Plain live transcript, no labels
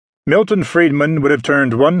Milton Friedman would have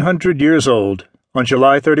turned 100 years old on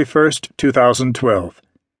July 31, 2012.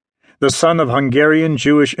 The son of Hungarian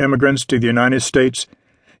Jewish immigrants to the United States,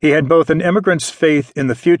 he had both an immigrant's faith in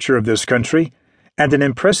the future of this country and an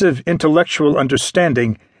impressive intellectual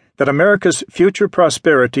understanding that America's future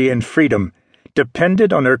prosperity and freedom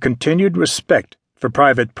depended on her continued respect for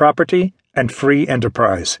private property and free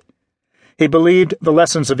enterprise. He believed the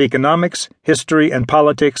lessons of economics, history, and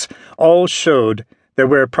politics all showed that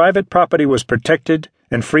where private property was protected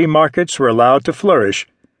and free markets were allowed to flourish,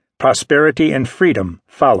 prosperity and freedom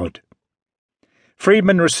followed.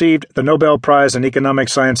 Friedman received the Nobel Prize in Economic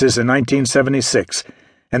Sciences in 1976,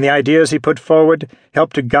 and the ideas he put forward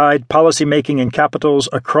helped to guide policymaking in capitals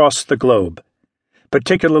across the globe.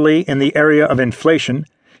 Particularly in the area of inflation,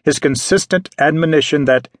 his consistent admonition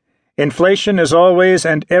that inflation is always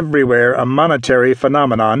and everywhere a monetary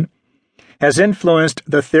phenomenon has influenced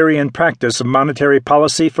the theory and practice of monetary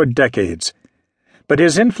policy for decades. But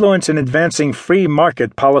his influence in advancing free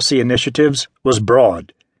market policy initiatives was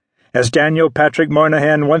broad. As Daniel Patrick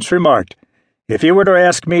Moynihan once remarked, "If you were to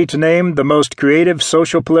ask me to name the most creative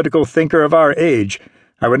social-political thinker of our age,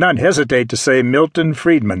 I would not hesitate to say Milton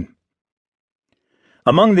Friedman."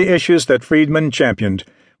 Among the issues that Friedman championed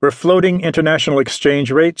were floating international exchange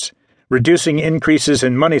rates, reducing increases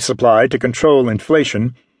in money supply to control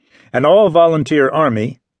inflation, an all-volunteer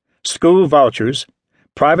army, school vouchers,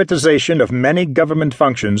 privatization of many government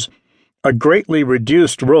functions, a greatly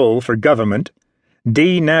reduced role for government,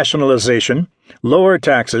 denationalization, lower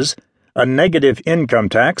taxes, a negative income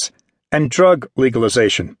tax, and drug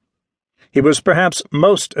legalization. He was perhaps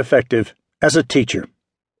most effective as a teacher.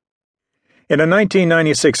 In a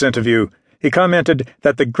 1996 interview, he commented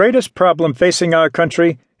that the greatest problem facing our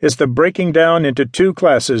country is the breaking down into two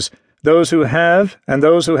classes, those who have and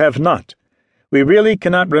those who have not. We really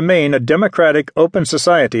cannot remain a democratic, open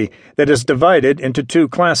society that is divided into two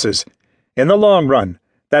classes. In the long run,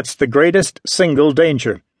 that's the greatest single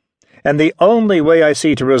danger. And the only way I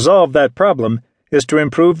see to resolve that problem is to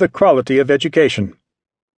improve the quality of education.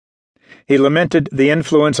 He lamented the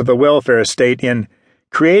influence of the welfare state in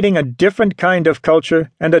creating a different kind of culture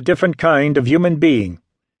and a different kind of human being.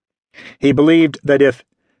 He believed that if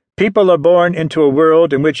people are born into a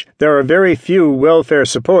world in which there are very few welfare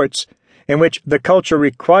supports, in which the culture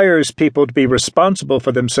requires people to be responsible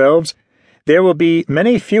for themselves, there will be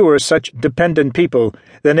many fewer such dependent people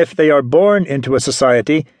than if they are born into a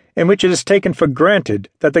society in which it is taken for granted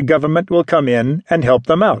that the government will come in and help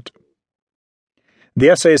them out. The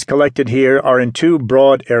essays collected here are in two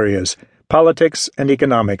broad areas, politics and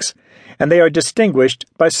economics, and they are distinguished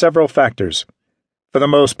by several factors. For the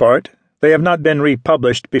most part, they have not been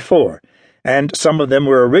republished before, and some of them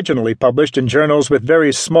were originally published in journals with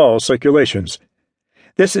very small circulations.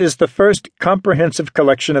 This is the first comprehensive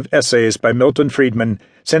collection of essays by Milton Friedman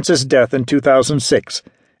since his death in 2006,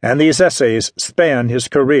 and these essays span his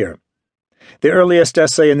career. The earliest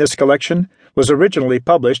essay in this collection was originally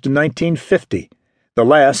published in 1950, the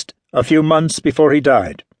last a few months before he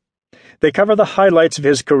died. They cover the highlights of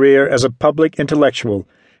his career as a public intellectual,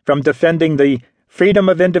 from defending the freedom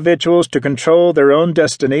of individuals to control their own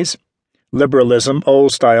destinies, Liberalism,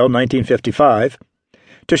 Old Style, 1955,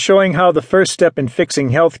 to showing how the first step in fixing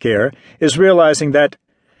health care is realizing that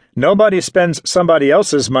nobody spends somebody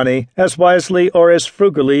else's money as wisely or as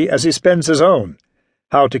frugally as he spends his own,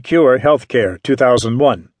 How to Cure Health Care,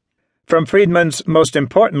 2001. From Friedman's most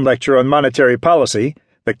important lecture on monetary policy,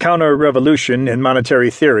 The Counter-Revolution in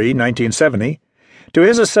Monetary Theory, 1970, to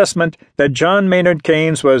his assessment that John Maynard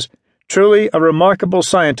Keynes was truly a remarkable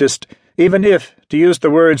scientist, even if, to use the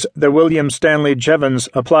words that William Stanley Jevons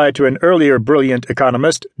applied to an earlier brilliant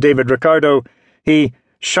economist, David Ricardo, he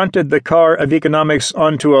shunted the car of economics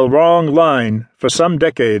onto a wrong line for some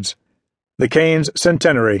decades. The Keynes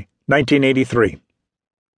Centenary, 1983.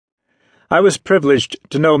 I was privileged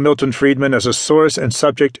to know Milton Friedman as a source and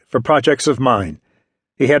subject for projects of mine.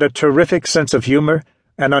 He had a terrific sense of humor,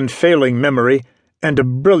 an unfailing memory, and a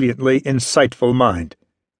brilliantly insightful mind.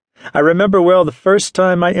 I remember well the first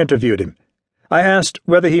time I interviewed him. I asked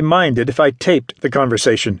whether he minded if I taped the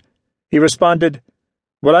conversation. He responded,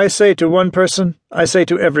 "What I say to one person, I say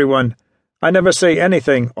to everyone. I never say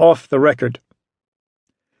anything off the record."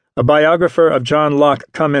 A biographer of John Locke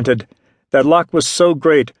commented that Locke was so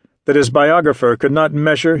great that his biographer could not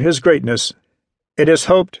measure his greatness. It is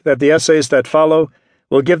hoped that the essays that follow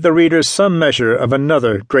will give the readers some measure of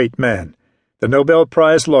another great man, the Nobel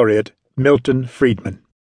Prize laureate Milton Friedman.